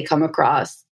girl that they come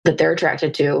across that they're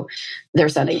attracted to, they're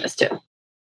sending this to?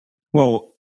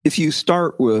 Well, if you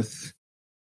start with,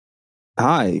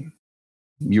 hi,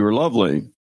 you're lovely.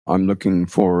 I'm looking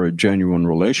for a genuine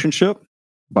relationship.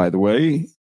 By the way,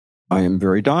 I am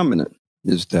very dominant.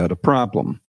 Is that a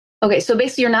problem? Okay, so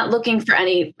basically you're not looking for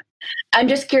any... I'm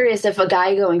just curious if a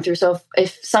guy going through... So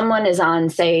if someone is on,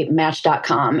 say,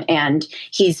 Match.com and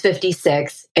he's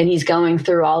 56 and he's going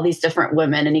through all these different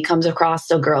women and he comes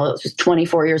across a girl who's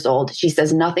 24 years old. She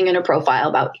says nothing in her profile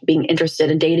about being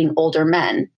interested in dating older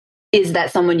men. Is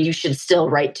that someone you should still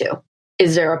write to?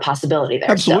 Is there a possibility there?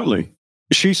 Absolutely. Still?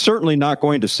 She's certainly not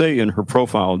going to say in her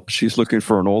profile she's looking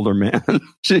for an older man.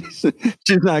 she's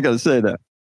not going to say that.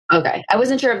 Okay. I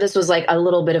wasn't sure if this was like a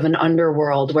little bit of an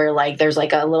underworld where like there's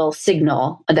like a little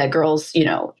signal that girls, you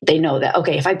know, they know that,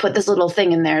 okay, if I put this little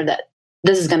thing in there, that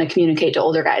this is going to communicate to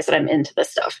older guys that I'm into this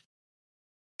stuff.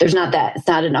 There's not that. It's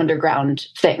not an underground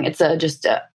thing. It's just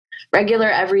a regular,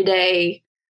 everyday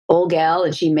old gal,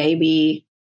 and she may be,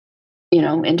 you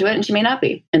know, into it and she may not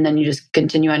be. And then you just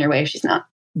continue on your way if she's not.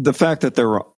 The fact that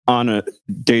they're on a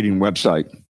dating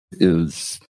website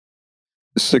is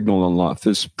signal enough,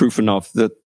 is proof enough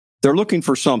that they're looking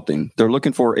for something. They're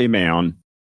looking for a man.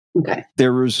 Okay.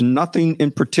 There is nothing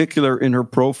in particular in her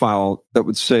profile that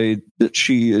would say that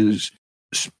she is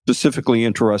specifically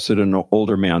interested in an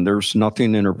older man. There's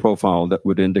nothing in her profile that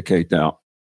would indicate that.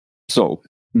 So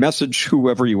message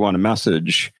whoever you want to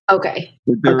message. Okay.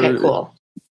 Okay, cool.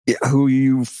 Who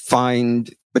you find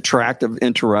attractive,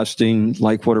 interesting,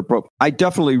 like what her I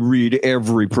definitely read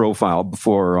every profile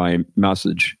before I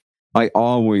message. I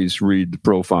always read the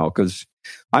profile because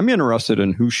I'm interested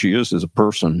in who she is as a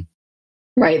person.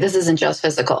 Right. This isn't just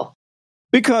physical.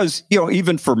 Because, you know,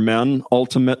 even for men,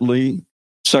 ultimately,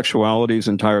 sexuality is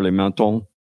entirely mental.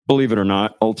 Believe it or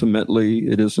not, ultimately,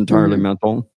 it is entirely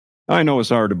mental. I know it's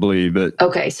hard to believe, but...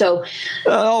 Okay, so...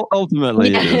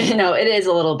 ultimately, it is. No, it is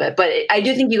a little bit. But I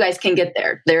do think you guys can get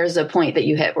there. There's a point that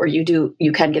you hit where you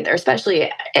can get there, especially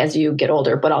as you get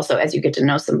older, but also as you get to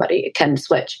know somebody, it can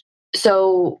switch.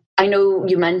 So I know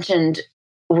you mentioned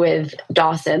with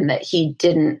Dawson that he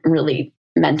didn't really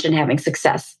mention having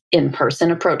success in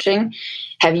person approaching.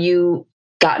 Have you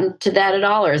gotten to that at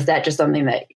all? Or is that just something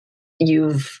that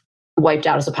you've wiped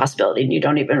out as a possibility and you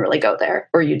don't even really go there?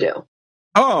 Or you do?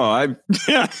 Oh,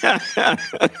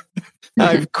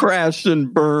 I've crashed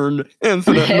and burned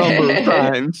infinite number of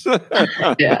times.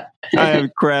 Yeah. I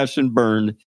have crashed and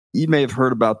burned. You may have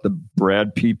heard about the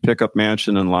Brad Pitt pickup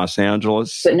mansion in Los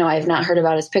Angeles. But no, I have not heard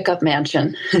about his pickup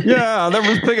mansion. Yeah, there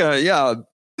was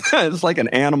it's like an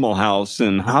animal house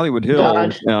in Hollywood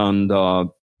Hills. And a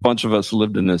bunch of us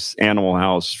lived in this animal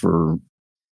house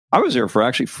I was there for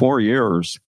actually 4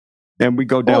 years. And we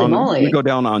go down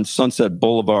on Sunset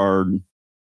Boulevard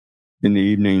in the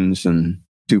evenings and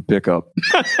do pickup.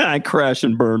 I crashed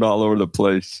and burned all over the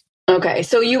place. Okay,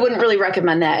 so you wouldn't really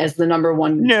recommend that as the number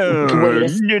one way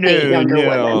to date younger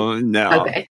women? No.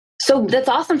 Okay, so that's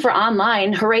awesome for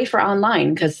online. Hooray for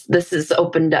online, because this has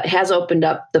opened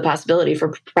up the possibility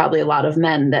for probably a lot of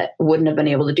men that wouldn't have been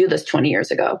able to do this 20 years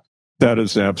ago. That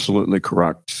is absolutely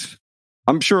correct.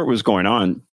 I'm sure it was going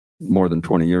on more than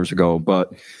 20 years ago,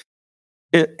 but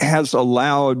it has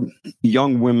allowed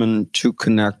young women to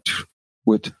connect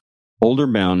with older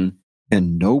men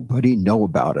and nobody know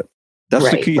about it. That's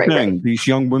the key thing. Right. These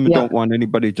young women don't want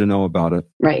anybody to know about it.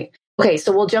 Right. Okay,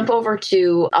 so we'll jump over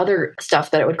to other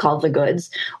stuff that I would call the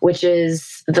goods, which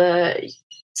is the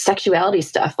sexuality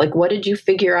stuff. Like, what did you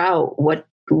figure out? What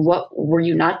were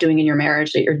you not doing in your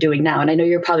marriage that you're doing now? And I know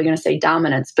you're probably going to say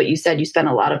dominance, but you said you spent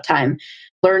a lot of time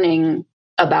learning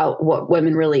about what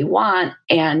women really want,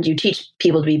 and you teach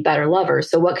people to be better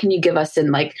lovers. So what can you give us in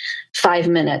like 5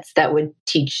 minutes that would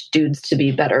teach dudes to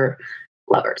be better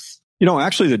lovers? You know,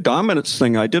 actually, the dominance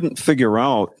thing I didn't figure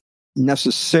out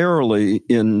necessarily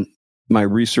in my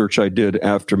research I did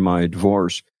after my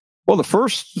divorce. Well, the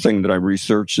first thing that I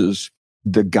researched is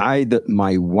the guy that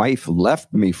my wife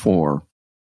left me for.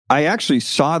 I actually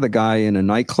saw the guy in a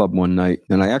nightclub one night,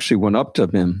 and I actually went up to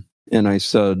him and I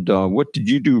said, what did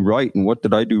you do right and what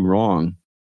did I do wrong?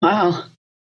 Wow.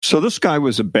 So this guy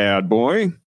was a bad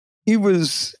boy. He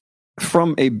was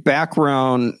from a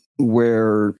background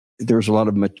where there's a lot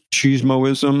of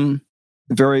machismoism,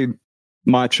 very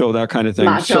macho, that kind of thing.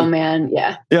 Macho man,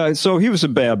 yeah. Yeah, so he was a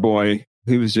bad boy.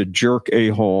 He was a jerk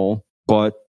a-hole,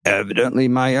 but evidently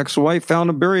my ex-wife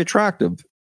found him very attractive.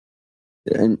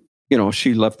 And, you know,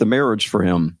 she left the marriage for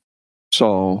him.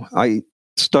 So I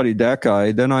studied that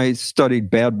guy. Then I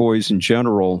studied bad boys in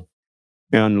general.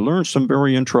 and learned some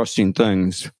very interesting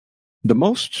things. The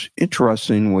most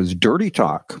interesting was dirty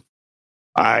talk.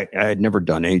 I had never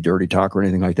done any dirty talk or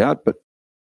anything like that, but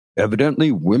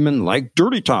evidently women like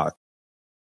dirty talk.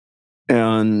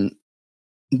 And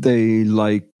they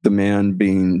like the man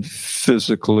being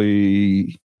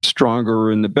physically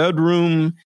stronger in the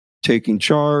bedroom, taking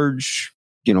charge,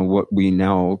 what we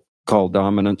now call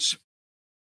dominance.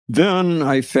 Then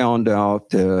I found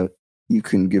out that you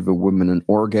can give a woman an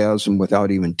orgasm without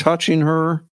even touching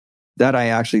her. That I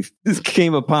actually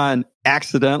came upon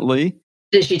accidentally.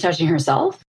 Is she touching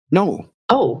herself? No.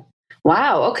 Oh,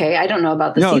 wow. Okay. I don't know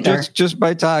about this either. No, just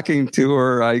by talking to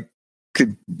her, I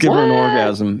could give her an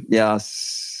orgasm.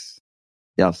 Yes.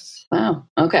 Wow.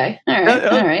 Okay. All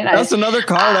right. That's another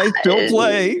card I still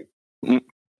play.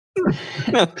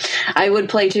 I would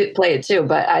play it too,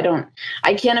 but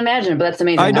I can't imagine, but that's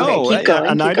amazing. I know. Okay, keep going.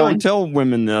 And I don't tell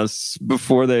women this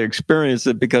before they experience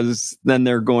it, because then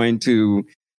they're going to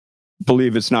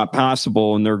believe it's not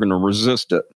possible and they're going to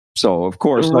resist it. So, of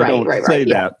course, I don't say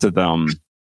that to them.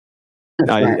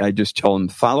 I just tell them,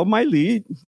 follow my lead,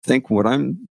 think what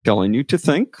I'm telling you to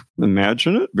think,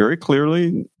 imagine it very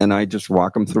clearly, and I just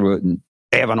walk them through it and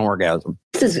have an orgasm.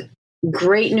 This is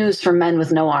great news for men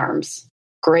with no arms.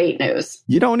 Great news.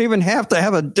 You don't even have to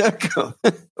have a dick.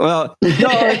 Well, no,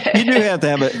 you do have to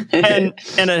have it. And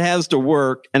it has to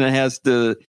work, and it has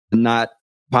to not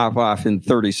pop off in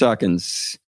 30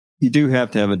 seconds. You do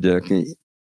have to have a dick. You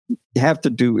have to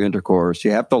do intercourse.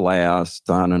 You have to last,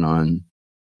 on and on.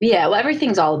 Yeah, well,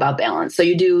 everything's all about balance. So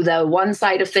you do the one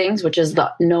side of things, which is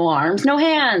the no arms, no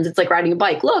hands. It's like riding a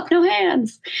bike. Look, no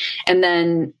hands. And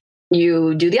then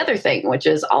you do the other thing, which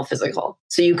is all physical.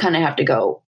 So you kind of have to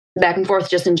go back and forth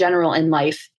just in general in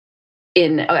life.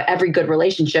 In every good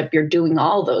relationship, you're doing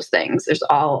all those things. There's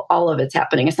all of it's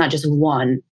happening. It's not just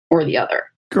one or the other.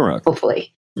 Correct.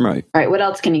 Hopefully. Right. All right. What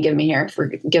else can you give me here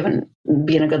for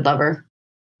being a good lover?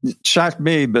 It shocked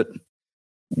me, but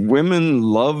women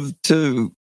love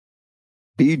to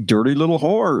be dirty little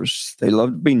whores. They love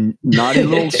to be naughty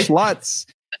little sluts.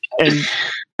 And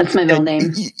that's my middle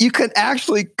name. You could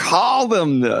actually call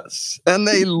them this, and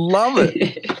they love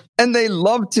it. And they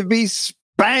love to be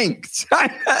spanked.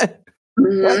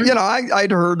 Mm-hmm.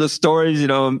 I'd heard the stories,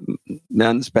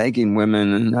 men spanking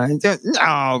women, and I said,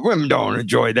 no, women don't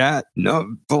enjoy that.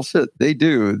 No, bullshit. They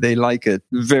do. They like it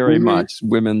very much.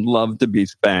 Women love to be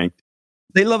spanked.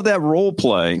 They love that role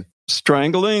play.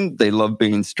 Strangling. They love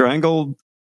being strangled.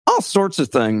 All sorts of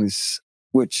things,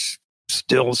 which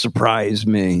still surprise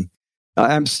me.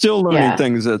 I'm still learning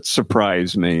things that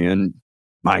surprise me. And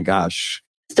my gosh.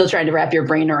 Still trying to wrap your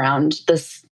brain around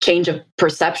this change of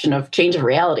perception, of change of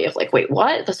reality, of like, wait,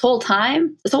 what? This whole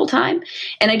time?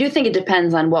 And I do think it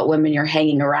depends on what women you're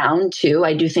hanging around too.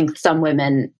 I do think some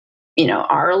women,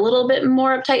 are a little bit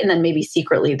more uptight, and then maybe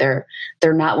secretly they're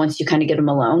not once you kind of get them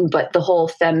alone. But the whole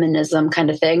feminism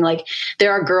kind of thing, like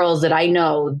there are girls that I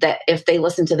know that if they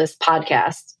listen to this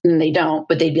podcast, and they don't,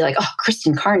 but they'd be like, oh,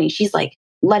 Kristen Carney, she's like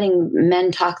letting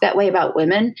men talk that way about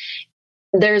women.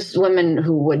 There's women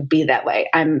who would be that way.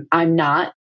 I'm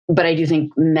not, but I do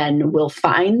think men will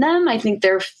find them. I think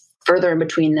they're further in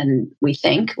between than we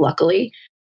think, luckily.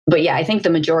 But yeah, I think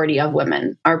the majority of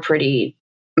women are pretty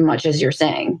much as you're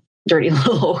saying, dirty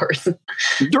little whores.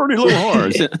 Dirty little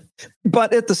whores.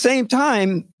 But at the same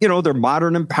time, they're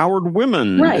modern, empowered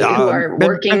women. Right, who are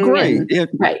working.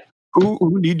 Right.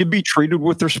 Who need to be treated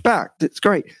with respect. It's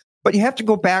great. But you have to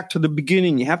go back to the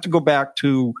beginning. You have to go back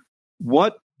to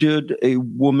what did a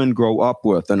woman grow up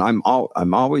with? And I'm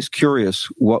always curious,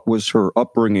 what was her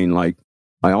upbringing like?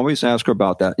 I always ask her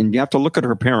about that. And you have to look at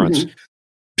her parents. Mm-hmm.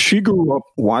 She grew up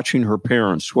watching her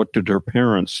parents. What did her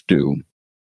parents do?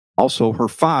 Also, her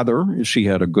father, she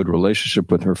had a good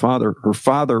relationship with her father. Her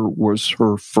father was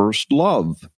her first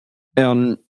love.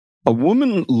 And a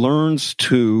woman learns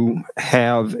to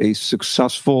have a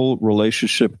successful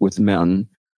relationship with men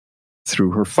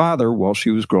through her father while she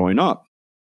was growing up.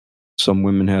 Some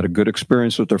women had a good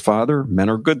experience with their father. Men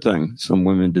are a good thing. Some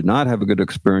women did not have a good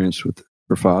experience with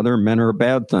their father. Men are a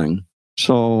bad thing.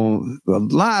 So a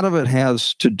lot of it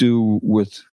has to do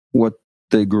with what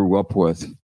they grew up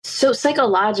with. So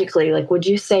psychologically, would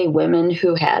you say women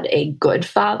who had a good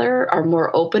father are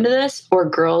more open to this, or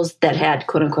girls that had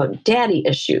quote unquote daddy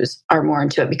issues are more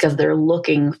into it because they're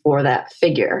looking for that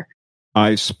figure?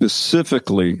 I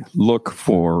specifically look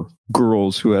for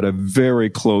girls who had a very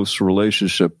close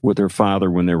relationship with their father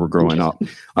when they were growing up.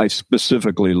 I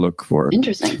specifically look for it.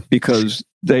 Interesting. Because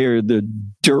they are the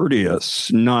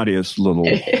dirtiest, naughtiest little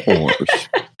whores.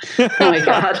 Oh my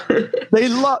God.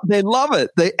 They love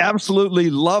it. They absolutely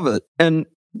love it. And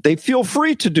they feel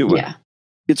free to do it. Yeah.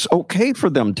 it's okay for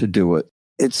them to do it.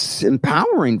 It's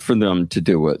empowering for them to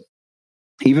do it.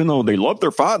 Even though they love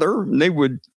their father, and they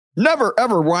would never,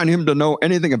 ever want him to know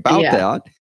anything about that.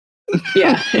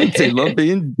 Yeah. They love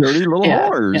being dirty little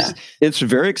whores. Yeah. It's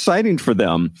very exciting for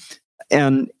them.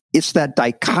 And it's that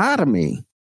dichotomy.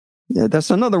 Yeah,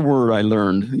 that's another word I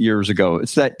learned years ago.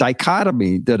 It's that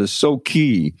dichotomy that is so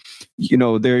key. You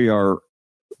know, they are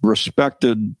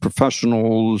respected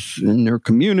professionals in their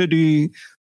community,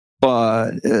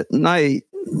 but at night,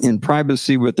 in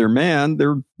privacy with their man,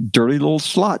 they're dirty little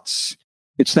sluts.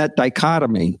 It's that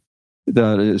dichotomy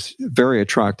that is very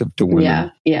attractive to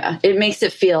women. Yeah. It makes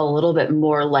it feel a little bit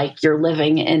more like you're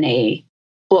living in a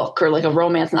book or like a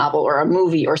romance novel or a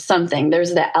movie or something.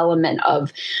 There's that element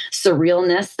of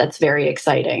surrealness that's very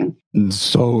exciting.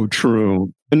 So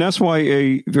true. And that's why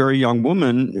a very young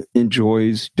woman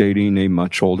enjoys dating a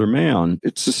much older man.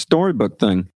 It's a storybook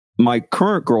thing. My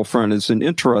current girlfriend is an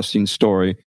interesting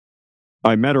story.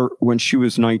 I met her when she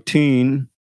was 19,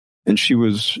 and she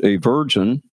was a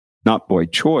virgin, not by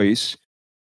choice,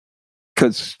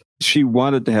 because she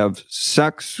wanted to have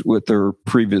sex with her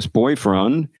previous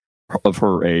boyfriend of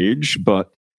her age,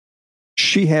 but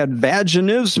she had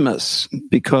vaginismus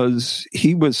because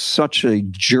he was such a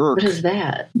jerk. What is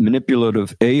that?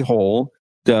 Manipulative a-hole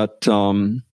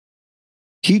that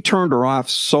he turned her off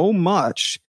so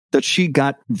much that she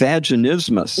got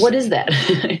vaginismus. What is that?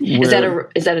 Is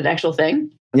that an actual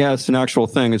thing? Yeah, it's an actual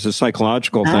thing. It's a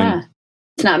psychological thing.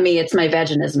 It's not me. It's my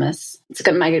vaginismus. It's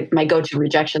my go-to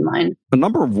rejection line. A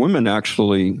number of women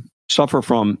actually suffer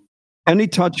from any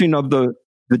touching of the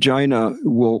vagina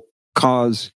will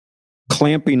cause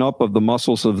clamping up of the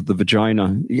muscles of the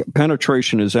vagina.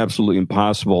 Penetration is absolutely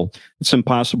impossible. It's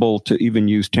impossible to even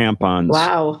use tampons.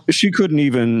 Wow. She couldn't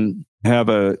even have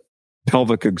a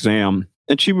pelvic exam.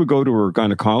 And she would go to her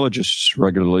gynecologist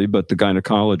regularly, but the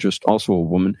gynecologist, also a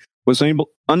woman, was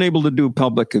unable to do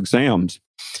pelvic exams.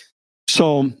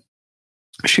 So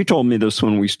she told me this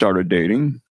when we started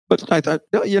dating. But I thought,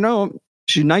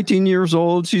 she's 19 years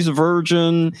old. She's a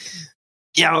virgin.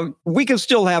 We can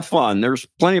still have fun. There's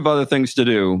plenty of other things to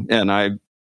do. And I've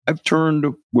turned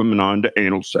women on to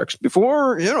anal sex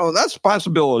before. That's a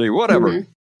possibility, whatever. Mm-hmm.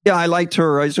 Yeah, I liked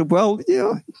her. I said, well,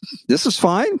 this is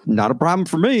fine. Not a problem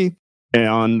for me.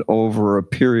 And over a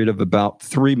period of about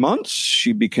 3 months,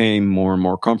 she became more and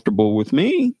more comfortable with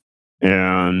me.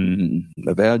 And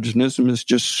the vaginismus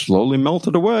just slowly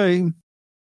melted away.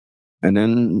 And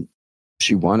then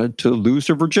she wanted to lose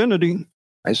her virginity.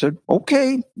 I said,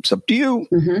 okay, it's up to you.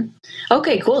 Mm-hmm.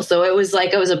 Okay, cool. So it was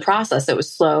a process. It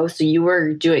was slow. So you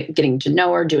were getting to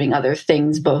know her, doing other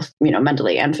things, both,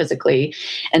 mentally and physically.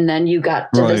 And then you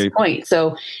got to this point.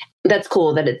 So that's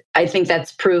cool I think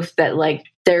that's proof that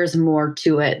there's more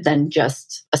to it than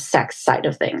just a sex side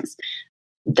of things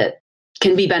that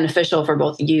can be beneficial for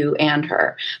both you and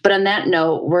her. But on that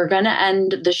note, we're going to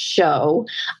end the show,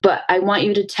 but I want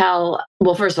you to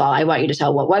first of all, I want you to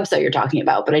tell what website you're talking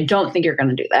about, but I don't think you're going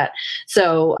to do that.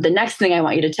 So the next thing I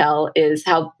want you to tell is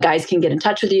how guys can get in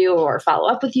touch with you or follow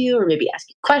up with you or maybe ask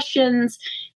you questions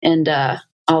and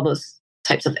all those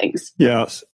types of things.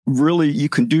 Yes, really, you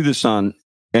can do this on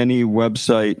any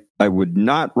website. I would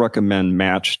not recommend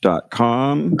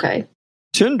Match.com. Okay.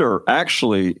 Tinder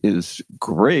actually is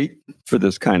great for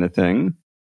this kind of thing.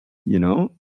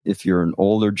 If you're an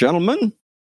older gentleman,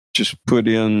 just put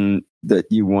in that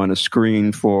you want to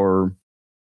screen for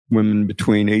women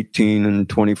between 18 and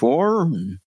 24.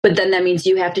 But then that means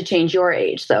you have to change your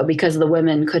age, though, because the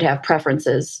women could have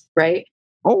preferences, right?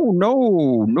 Oh,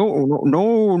 no.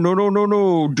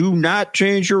 Do not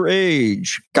change your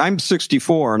age. I'm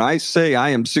 64, and I say I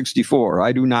am 64.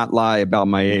 I do not lie about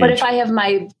my age. But if I have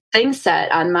my thing set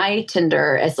on my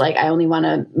Tinder as I only want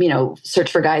to,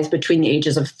 search for guys between the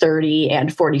ages of 30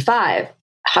 and 45,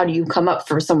 how do you come up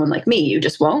for someone like me? You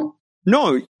just won't?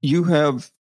 No, you have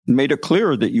made it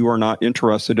clear that you are not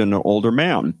interested in an older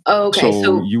man. Okay.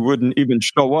 So you wouldn't even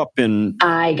show up in...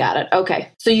 I got it.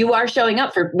 Okay. So you are showing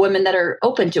up for women that are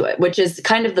open to it, which is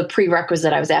kind of the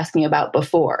prerequisite I was asking about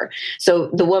before.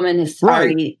 So the woman has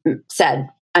already said,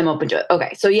 I'm open to it.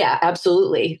 Okay. So yeah,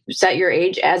 absolutely. Set your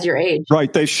age as your age.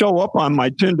 Right. They show up on my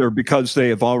Tinder because they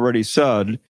have already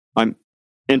said, I'm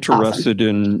interested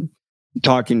in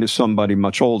talking to somebody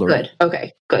much older. Good.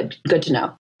 Okay. Good to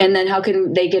know. And then how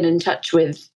can they get in touch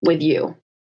with you?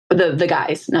 The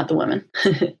guys, not the women.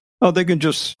 They can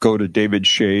just go to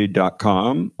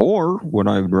davidshea.com, or what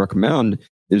I would recommend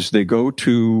is they go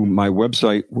to my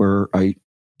website where I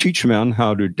teach men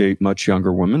how to date much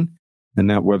younger women. And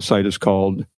that website is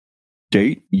called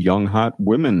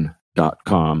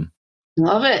dateyounghotwomen.com.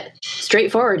 Love it.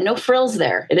 Straightforward. No frills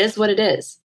there. It is what it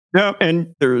is. Yeah,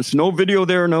 and there's no video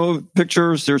there, no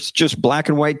pictures. There's just black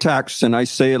and white text, and I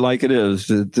say it like it is.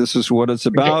 This is what it's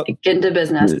about. Get into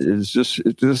business.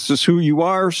 This is who you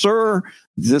are, sir.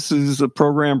 This is the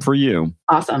program for you.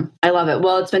 Awesome. I love it.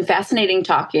 Well, it's been fascinating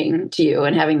talking to you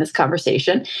and having this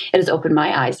conversation. It has opened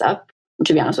my eyes up,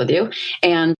 to be honest with you.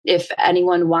 And if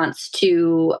anyone wants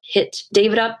to hit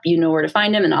David up, you know where to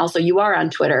find him. And also you are on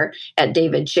Twitter at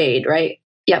David Shade, right?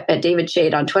 Yep, at David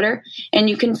Shade on Twitter. And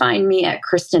you can find me at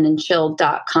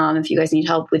KristenandChill.com if you guys need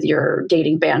help with your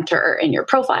dating banter and your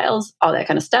profiles, all that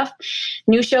kind of stuff.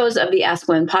 New shows of the Ask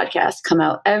Women podcast come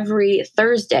out every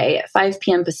Thursday at 5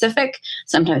 p.m. Pacific.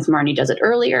 Sometimes Marnie does it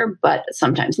earlier, but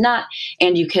sometimes not.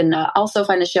 And you can also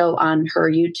find the show on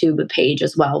her YouTube page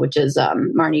as well, which is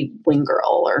Marnie Wing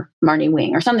Girl or Marnie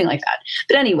Wing or something like that.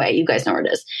 But anyway, you guys know where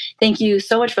it is. Thank you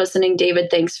so much for listening, David.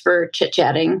 Thanks for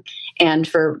chit-chatting and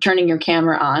for turning your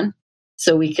camera on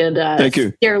so we could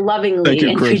stare lovingly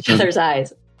into each other's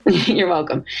eyes. You're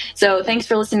welcome. So thanks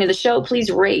for listening to the show.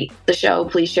 Please rate the show.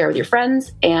 Please share with your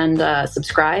friends and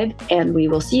subscribe. And we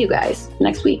will see you guys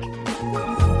next week.